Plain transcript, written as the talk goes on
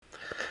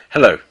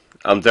Hello,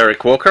 I'm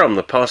Derek Walker. I'm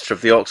the pastor of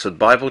the Oxford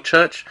Bible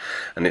Church,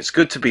 and it's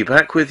good to be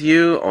back with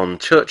you on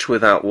Church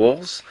Without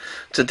Walls.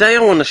 Today I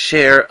want to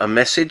share a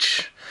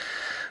message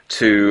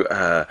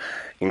to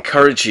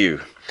encourage you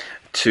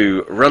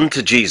to run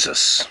to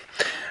Jesus.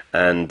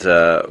 And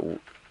I'm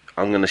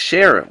going to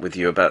share it with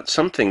you about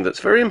something that's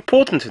very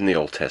important in the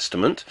Old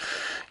Testament.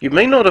 You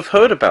may not have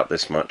heard about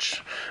this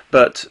much,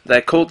 but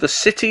they're called the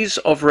Cities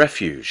of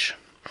Refuge.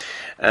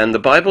 And the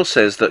Bible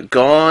says that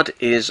God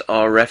is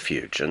our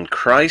refuge and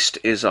Christ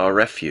is our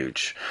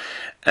refuge.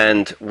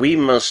 And we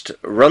must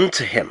run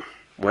to him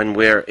when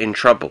we're in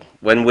trouble,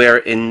 when we're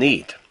in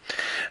need.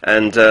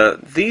 And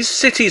these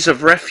cities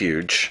of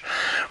refuge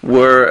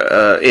were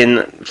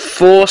in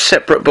 4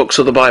 separate books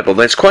of the Bible.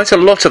 There's quite a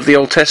lot of the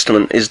Old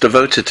Testament is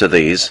devoted to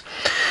these.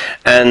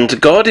 And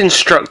God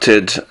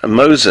instructed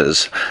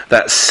Moses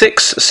that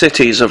 6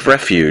 cities of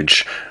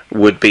refuge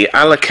would be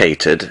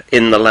allocated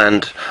in the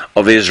land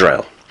of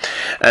Israel.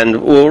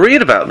 And we'll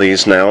read about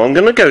these now. I'm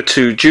going to go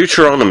to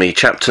Deuteronomy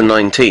chapter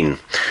 19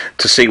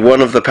 to see one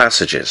of the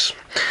passages.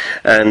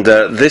 And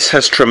this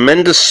has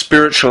tremendous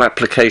spiritual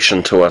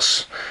application to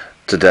us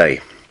today.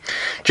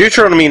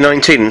 Deuteronomy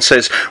 19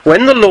 says,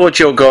 "When the Lord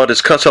your God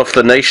has cut off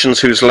the nations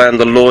whose land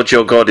the Lord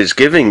your God is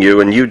giving you,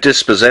 and you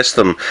dispossess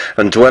them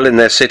and dwell in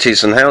their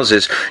cities and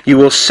houses, you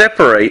will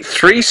separate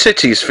 3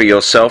 cities for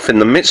yourself in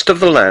the midst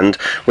of the land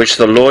which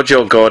the Lord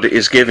your God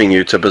is giving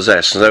you to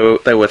possess." So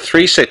there were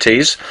 3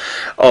 cities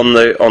on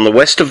the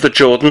west of the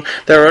Jordan.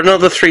 There are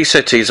another 3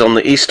 cities on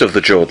the east of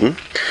the Jordan.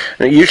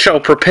 And you shall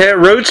prepare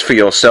roads for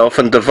yourself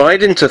and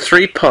divide into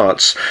 3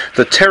 parts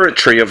the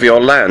territory of your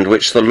land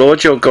which the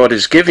Lord your God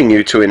is giving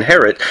you to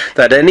inherit,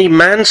 that any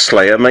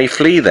manslayer may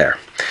flee there.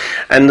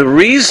 And the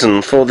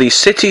reason for these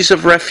cities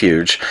of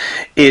refuge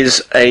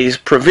is a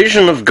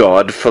provision of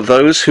God for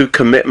those who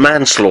commit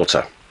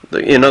manslaughter.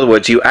 In other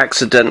words, you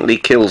accidentally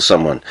kill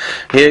someone.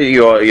 Here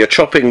you're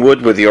chopping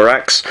wood with your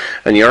axe,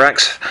 and your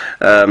axe,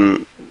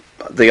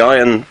 the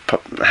iron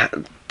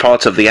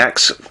part of the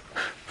axe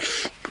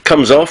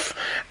comes off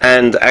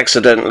and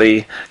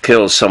accidentally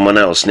kills someone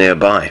else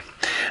nearby.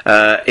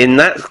 In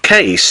that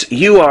case,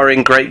 you are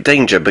in great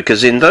danger,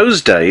 because in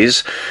those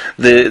days,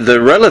 the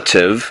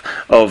relative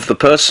of the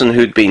person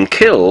who'd been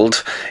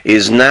killed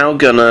is now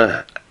going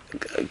to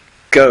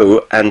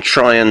go and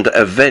try and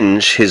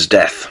avenge his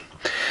death.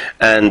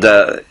 And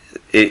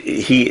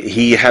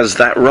he has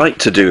that right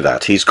to do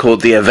that. He's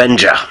called the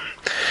Avenger.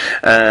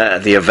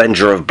 The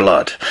Avenger of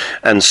Blood.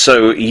 And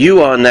so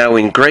you are now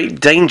in great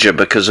danger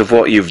because of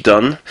what you've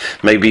done.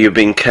 Maybe you've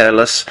been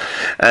careless,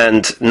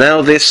 and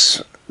now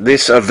this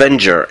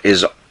Avenger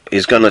is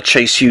going to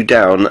chase you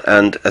down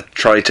and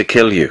try to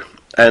kill you.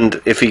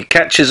 And if he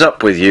catches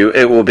up with you,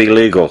 it will be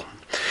legal.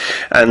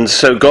 And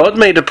so God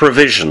made a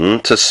provision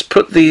to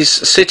put these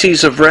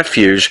cities of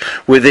refuge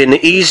within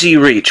easy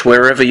reach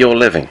wherever you're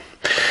living.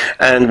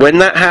 And when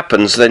that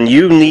happens, then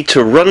you need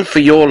to run for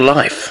your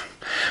life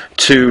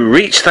to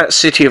reach that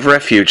city of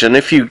refuge. And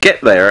if you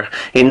get there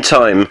in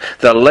time,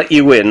 they'll let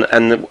you in,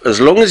 and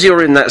as long as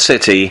you're in that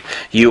city,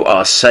 you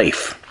are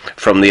safe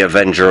from the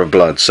Avenger of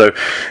Blood. So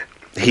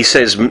he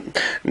says,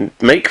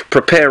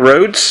 prepare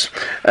roads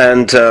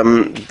and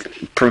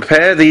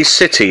prepare these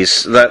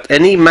cities that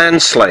any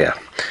manslayer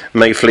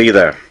may flee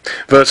there.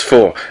 Verse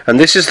 4, "And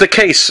this is the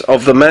case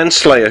of the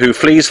manslayer who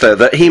flees there,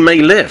 that he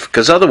may live,"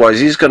 because otherwise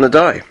he's going to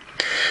die.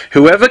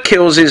 "Whoever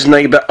kills his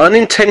neighbor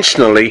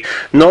unintentionally,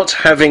 not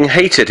having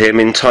hated him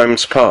in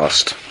times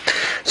past."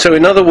 So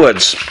in other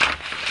words,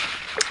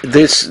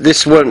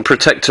 this won't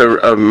protect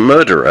a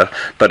murderer,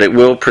 but it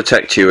will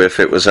protect you if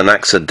it was an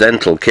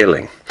accidental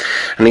killing.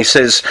 And he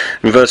says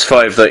in verse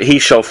 5 that he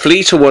shall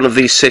flee to one of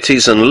these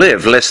cities and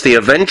live, lest the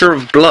Avenger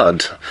of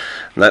Blood,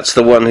 that's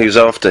the one who's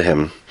after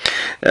him,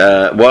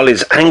 while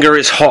his anger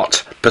is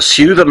hot,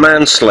 pursue the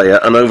manslayer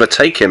and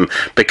overtake him,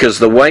 because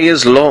the way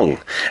is long,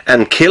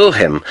 and kill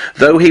him,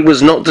 though he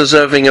was not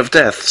deserving of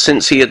death,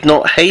 since he had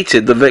not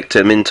hated the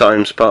victim in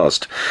times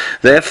past.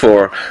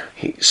 Therefore,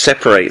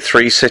 separate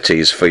 3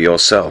 cities for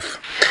yourself.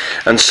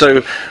 And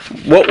so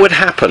what would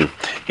happen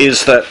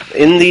is that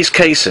in these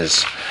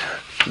cases,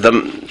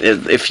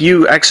 if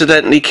you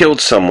accidentally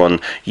killed someone,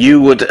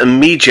 you wouldn't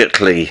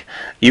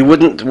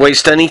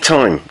waste any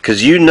time,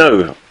 because you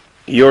know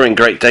you're in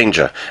great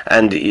danger.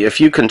 And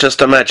if you can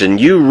just imagine,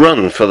 you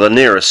run for the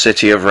nearest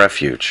city of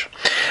refuge.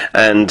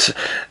 And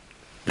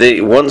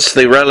once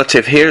the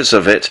relative hears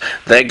of it,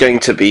 they're going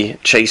to be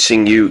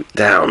chasing you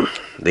down.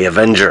 The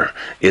Avenger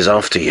is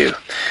after you.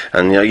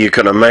 And you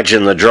can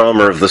imagine the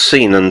drama of the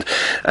scene,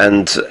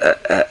 and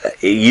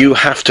you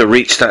have to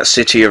reach that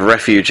city of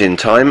refuge in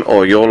time,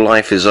 or your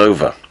life is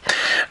over.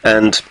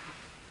 And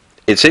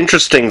it's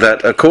interesting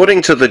that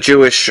according to the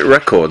Jewish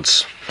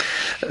records,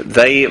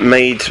 they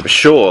made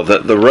sure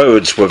that the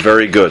roads were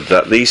very good,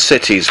 that these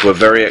cities were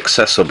very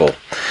accessible,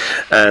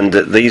 and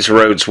that these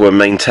roads were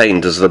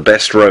maintained as the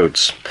best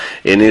roads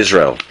in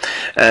Israel.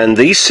 And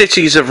these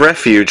cities of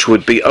refuge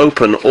would be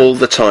open all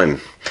the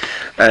time.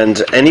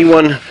 And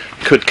anyone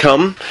could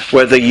come,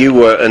 whether you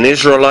were an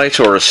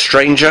Israelite or a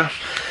stranger.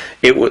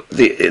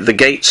 the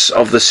gates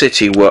of the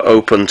city were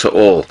open to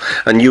all,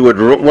 and you would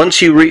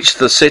once you reached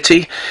the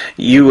city,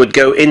 you would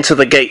go into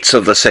the gates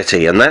of the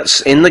city, and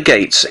that's in the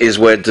gates is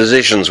where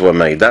decisions were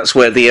made. That's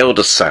where the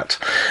elders sat,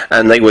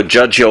 and they would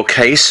judge your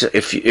case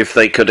if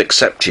they could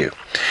accept you.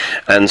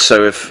 And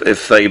so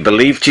if they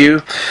believed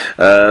you,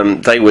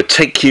 they would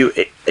take you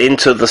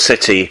into the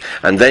city,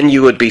 and then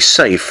you would be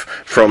safe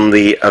from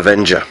the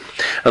avenger.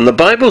 And the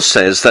Bible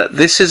says that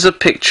this is a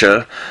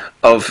picture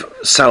of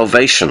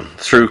salvation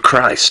through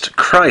Christ.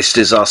 Christ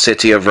is our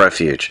city of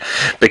refuge,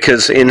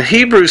 because in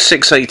Hebrews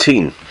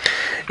 6:18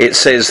 it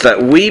says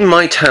that we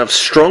might have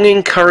strong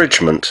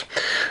encouragement,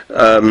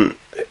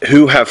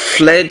 who have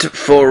fled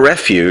for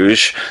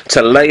refuge,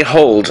 to lay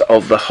hold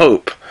of the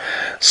hope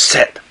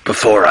set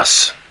before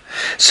us.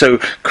 So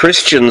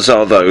Christians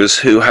are those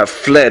who have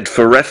fled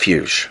for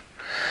refuge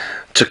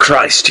to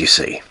Christ, you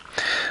see.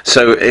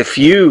 So if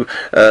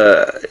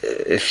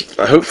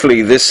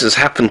hopefully this has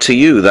happened to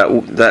you,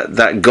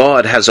 that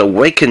God has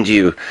awakened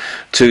you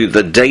to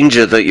the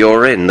danger that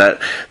you're in, that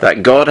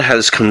God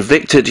has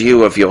convicted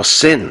you of your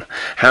sin,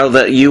 how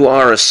that you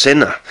are a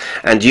sinner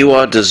and you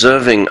are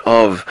deserving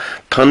of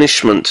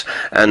punishment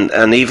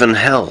and even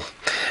hell.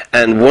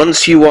 And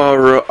once you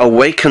are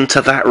awakened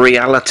to that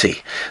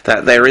reality,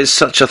 that there is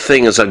such a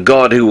thing as a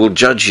God who will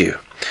judge you,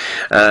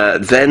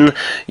 then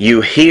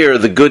you hear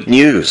the good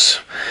news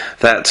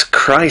that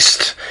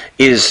Christ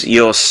is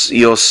your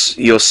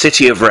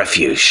city of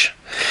refuge,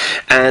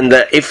 and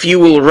that if you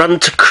will run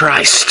to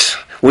Christ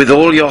with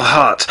all your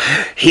heart,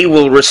 he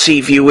will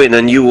receive you in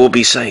and you will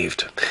be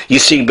saved. You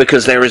see,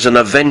 because there is an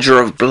avenger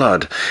of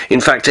blood.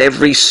 In fact,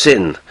 every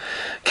sin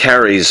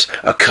carries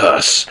a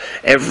curse.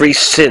 Every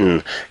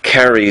sin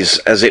carries,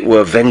 as it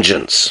were,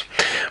 vengeance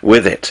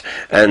with it,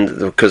 and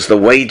because the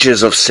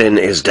wages of sin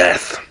is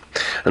death.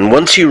 And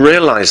once you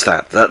realize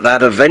that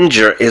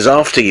avenger is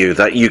after you,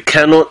 that you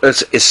cannot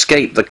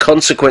escape the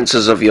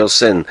consequences of your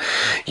sin,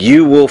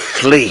 you will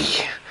flee.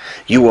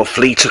 You will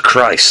flee to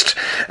Christ.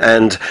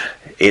 And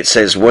it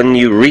says when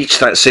you reach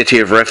that city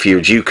of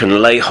refuge, you can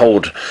lay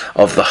hold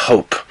of the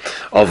hope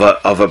of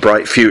a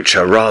bright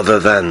future rather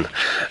than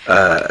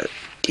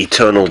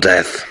eternal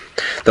death.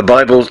 The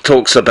Bible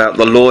talks about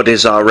the Lord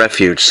is our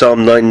refuge.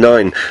 Psalm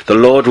 9:9, the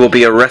Lord will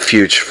be a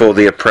refuge for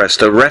the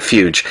oppressed, a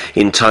refuge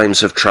in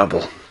times of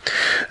trouble.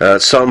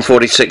 Psalm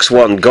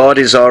 46:1, God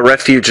is our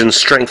refuge and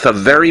strength, a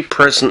very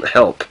present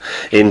help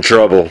in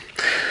trouble.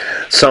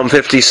 Psalm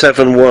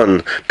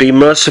 57:1, be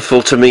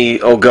merciful to me,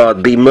 O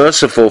God, be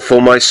merciful,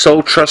 for my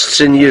soul trusts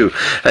in you,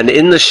 and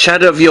in the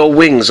shadow of your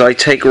wings I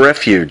take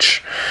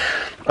refuge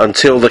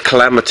until the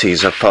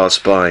calamities have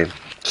passed by.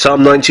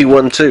 Psalm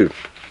 91:2,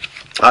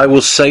 I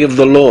will say of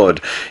the Lord,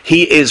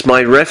 he is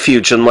my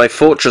refuge and my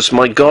fortress,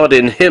 my God,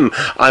 in him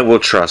I will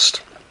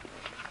trust.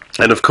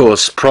 And of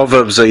course,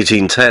 Proverbs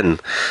 18:10,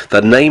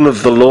 the name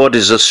of the Lord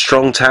is a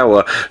strong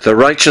tower, the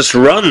righteous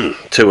run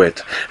to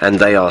it, and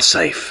they are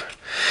safe.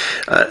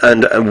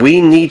 And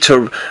we need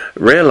to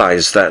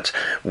realize that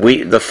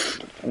we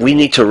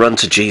need to run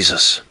to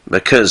Jesus,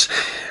 because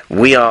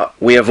we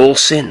have all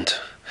sinned,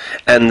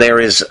 and there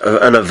is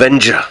an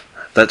avenger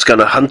that's going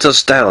to hunt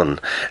us down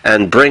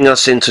and bring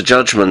us into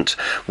judgment.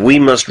 We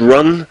must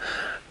run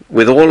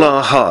with all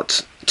our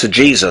heart to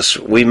Jesus.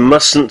 We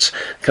mustn't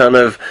kind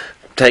of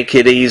take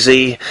it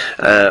easy.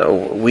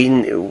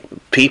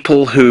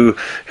 People who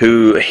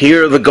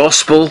hear the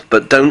gospel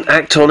but don't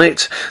act on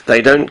it,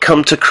 they don't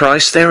come to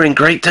Christ, they're in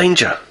great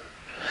danger.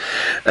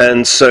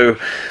 And so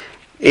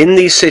in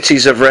these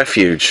cities of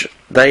refuge,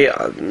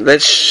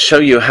 let's show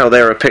you how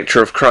they're a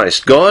picture of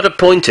Christ. God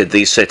appointed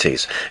these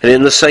cities, and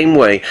in the same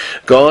way,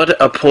 God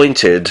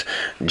appointed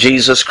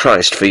Jesus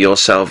Christ for your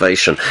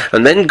salvation.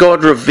 And then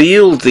God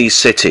revealed these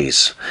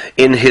cities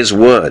in his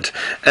word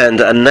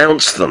and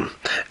announced them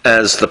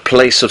as the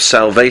place of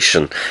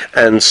salvation.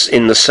 And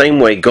in the same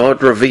way,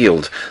 God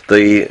revealed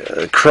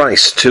the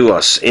Christ to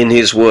us in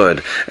his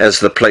word as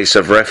the place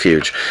of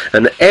refuge.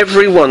 And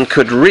everyone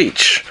could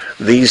reach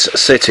these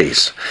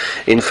cities.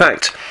 In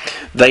fact,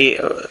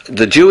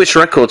 the Jewish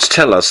records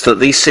tell us that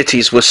these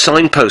cities were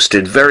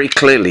signposted very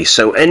clearly,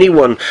 so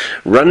anyone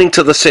running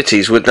to the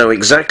cities would know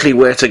exactly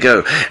where to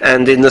go.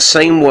 And in the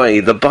same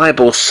way, the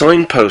Bible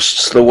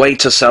signposts the way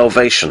to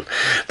salvation,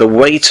 the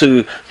way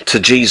to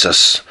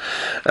Jesus,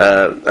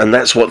 and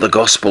that's what the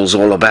gospel's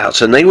all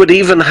about. And they would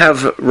even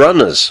have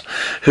runners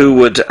who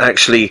would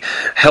actually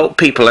help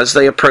people as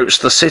they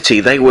approached the city.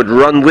 They would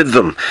run with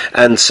them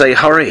and say,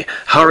 hurry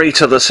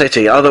to the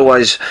city,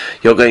 otherwise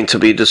you're going to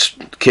be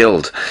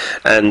killed.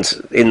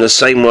 And in the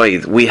same way,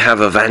 we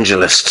have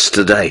evangelists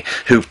today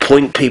who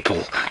point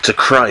people to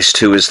Christ,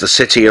 who is the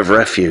city of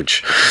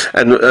refuge.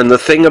 And the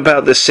thing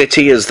about this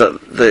city is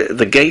that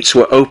the gates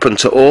were open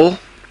to all,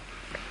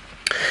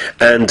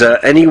 and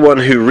anyone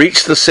who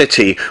reached the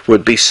city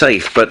would be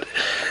safe. But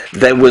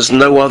there was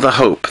no other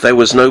hope. There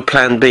was no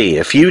plan B.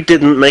 If you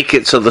didn't make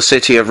it to the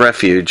city of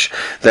refuge,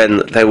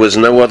 then there was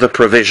no other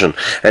provision.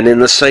 And in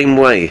the same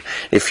way,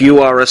 if you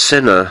are a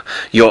sinner,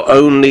 your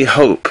only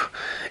hope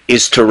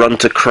is to run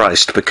to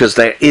Christ, because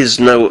there is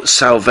no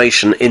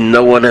salvation in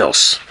no one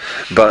else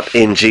but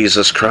in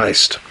Jesus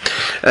Christ.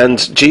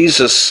 And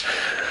Jesus,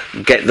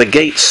 the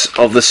gates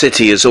of the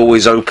city is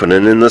always open,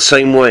 and in the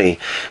same way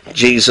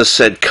Jesus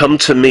said, "Come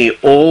to me,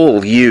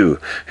 all you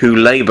who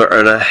labor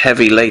and are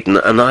heavy laden,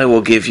 and I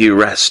will give you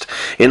rest."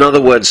 In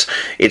other words,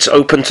 it's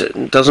open to,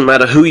 doesn't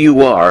matter who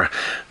you are,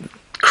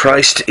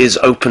 Christ is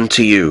open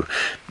to you,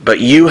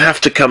 but you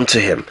have to come to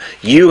him.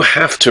 You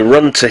have to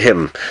run to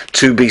him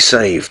to be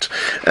saved,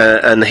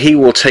 and he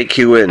will take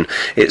you in.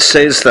 It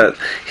says that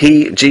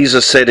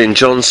Jesus said in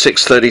John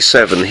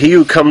 6:37, "He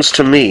who comes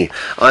to me,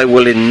 I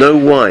will in no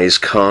wise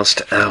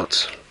cast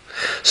out."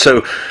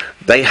 So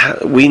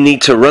we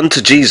need to run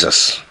to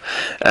Jesus,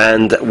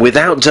 and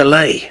without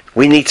delay,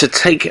 we need to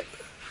take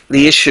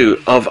the issue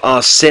of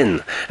our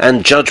sin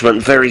and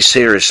judgment very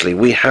seriously.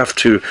 We have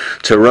to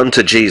run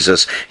to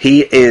Jesus.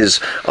 He is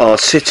our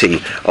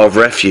city of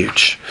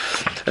refuge.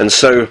 And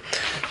so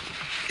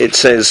it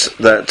says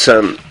that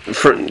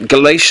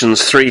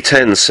Galatians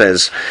 3:10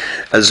 says,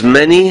 "As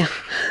many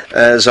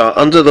as are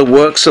under the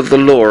works of the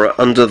law are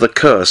under the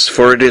curse,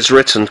 for it is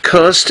written,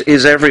 cursed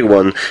is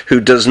everyone who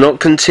does not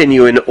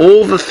continue in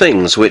all the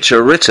things which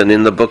are written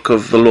in the book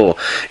of the law."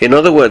 In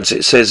other words,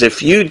 it says,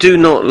 if you do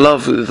not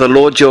love the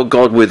Lord your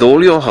God with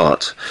all your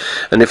heart,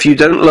 and if you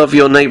don't love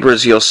your neighbor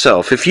as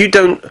yourself, if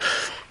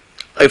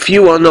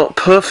you are not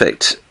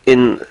perfect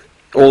in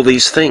all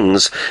these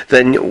things,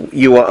 then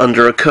you are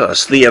under a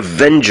curse. The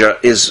avenger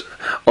is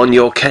on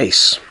your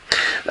case.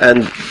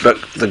 But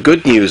the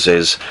good news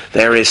is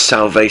there is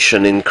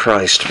salvation in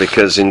Christ,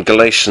 because in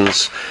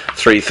Galatians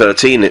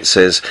 3:13 it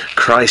says,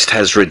 "Christ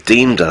has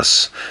redeemed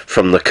us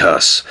from the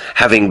curse,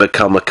 having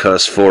become a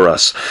curse for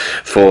us.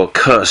 For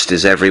cursed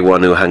is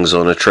everyone who hangs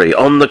on a tree."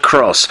 On the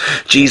cross,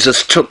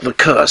 Jesus took the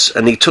curse,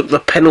 and he took the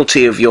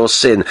penalty of your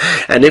sin.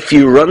 And if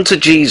you run to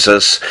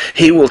Jesus,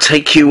 he will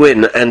take you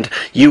in, and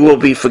you will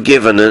be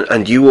forgiven,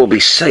 and you will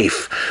be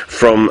safe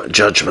from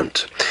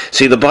judgment.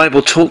 See, the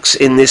Bible talks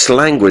in this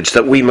language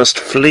that we must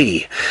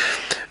flee.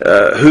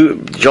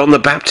 John the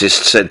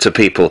Baptist said to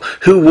people,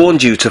 "Who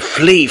warned you to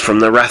flee from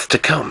the wrath to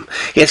come?"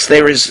 Yes,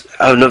 there is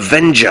an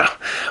avenger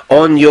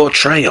on your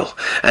trail,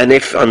 and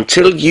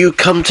until you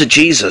come to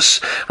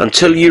Jesus,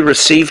 until you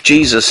receive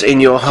Jesus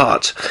in your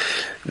heart,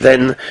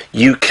 then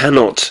you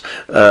cannot,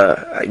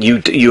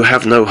 you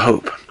have no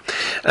hope,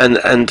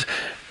 and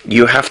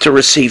you have to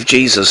receive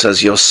Jesus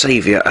as your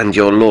Savior and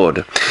your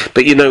Lord.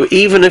 But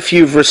even if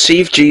you've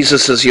received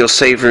Jesus as your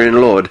Savior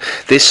and Lord,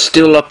 this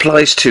still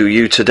applies to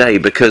you today,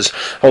 because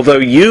although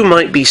you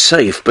might be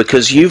safe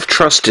because you've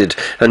trusted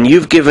and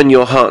you've given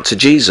your heart to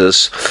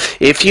Jesus,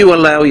 if you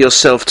allow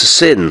yourself to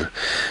sin,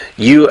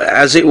 you,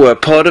 as it were,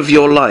 part of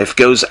your life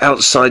goes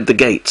outside the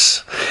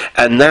gates,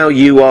 and now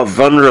you are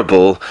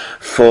vulnerable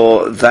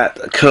for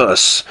that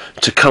curse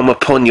to come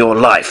upon your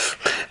life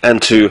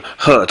and to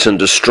hurt and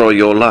destroy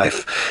your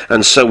life.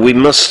 And so we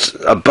must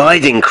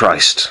abide in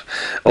Christ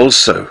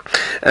also.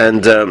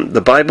 And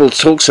the Bible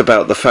talks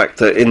about the fact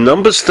that in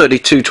Numbers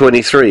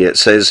 32:23 it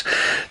says,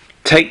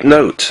 "Take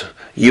note,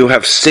 you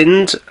have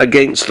sinned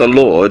against the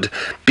Lord.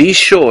 Be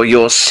sure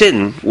your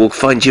sin will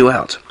find you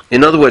out."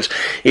 In other words,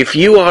 if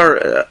you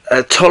are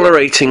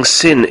tolerating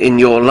sin in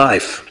your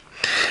life,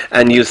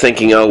 and you're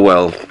thinking, "Oh,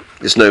 well,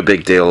 it's no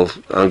big deal,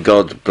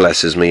 God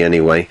blesses me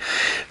anyway,"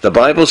 the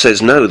Bible says,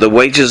 no, the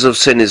wages of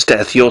sin is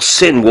death. Your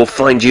sin will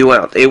find you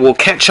out. It will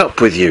catch up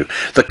with you.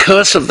 The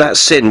curse of that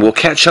sin will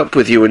catch up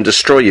with you and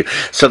destroy you.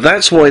 So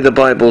that's why the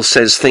Bible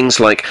says things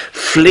like,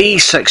 flee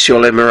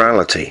sexual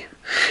immorality.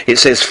 It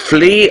says,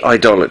 flee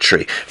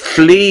idolatry,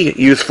 flee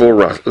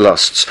youthful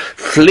lusts,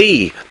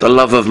 flee the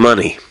love of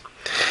money.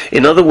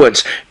 In other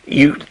words,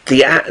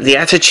 the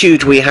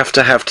attitude we have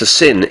to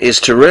sin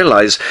is to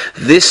realize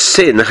this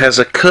sin has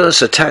a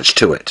curse attached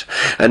to it.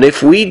 And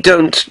if we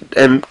don't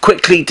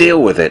quickly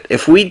deal with it,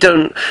 if we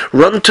don't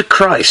run to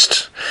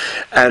Christ,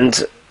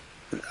 and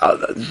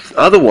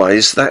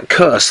otherwise that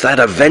curse, that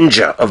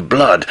avenger of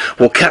blood,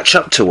 will catch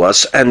up to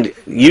us and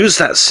use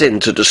that sin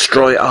to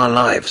destroy our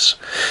lives.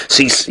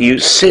 See,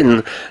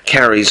 sin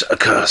carries a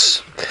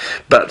curse.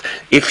 But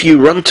if you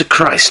run to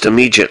Christ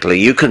immediately,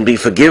 you can be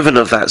forgiven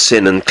of that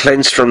sin and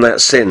cleansed from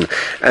that sin,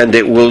 and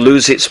it will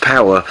lose its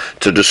power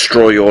to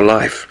destroy your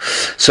life.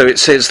 So it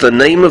says, the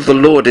name of the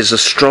Lord is a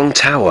strong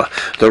tower.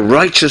 The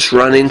righteous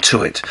run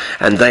into it,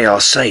 and they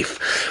are safe.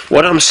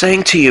 What I'm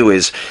saying to you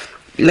is,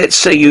 let's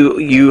say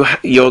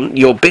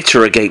you're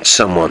bitter against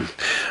someone,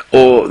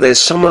 or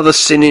there's some other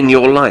sin in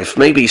your life,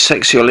 maybe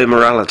sexual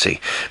immorality,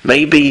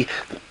 maybe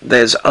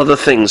there's other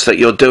things that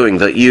you're doing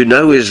that you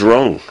know is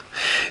wrong.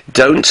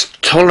 Don't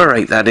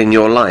tolerate that in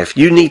your life.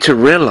 You need to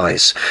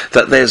realize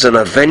that there's an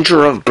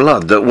avenger of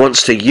blood that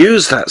wants to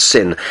use that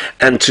sin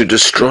and to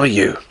destroy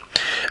you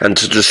and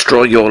to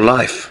destroy your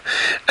life.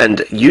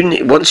 And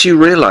once you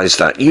realize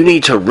that, you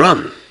need to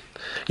run.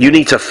 You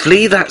need to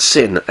flee that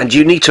sin, and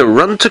you need to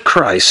run to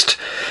Christ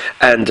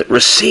and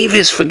receive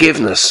his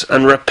forgiveness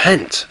and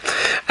repent.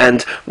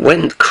 And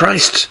when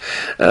Christ,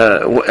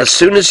 as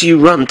soon as you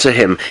run to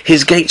him,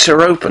 his gates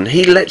are open.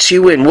 He lets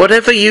you in.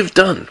 Whatever you've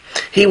done,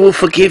 he will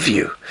forgive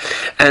you.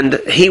 And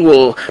he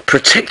will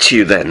protect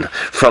you then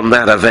from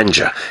that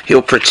avenger.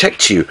 He'll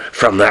protect you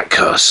from that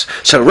curse.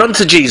 So run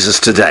to Jesus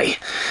today,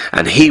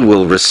 and he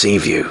will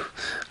receive you.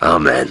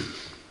 Amen.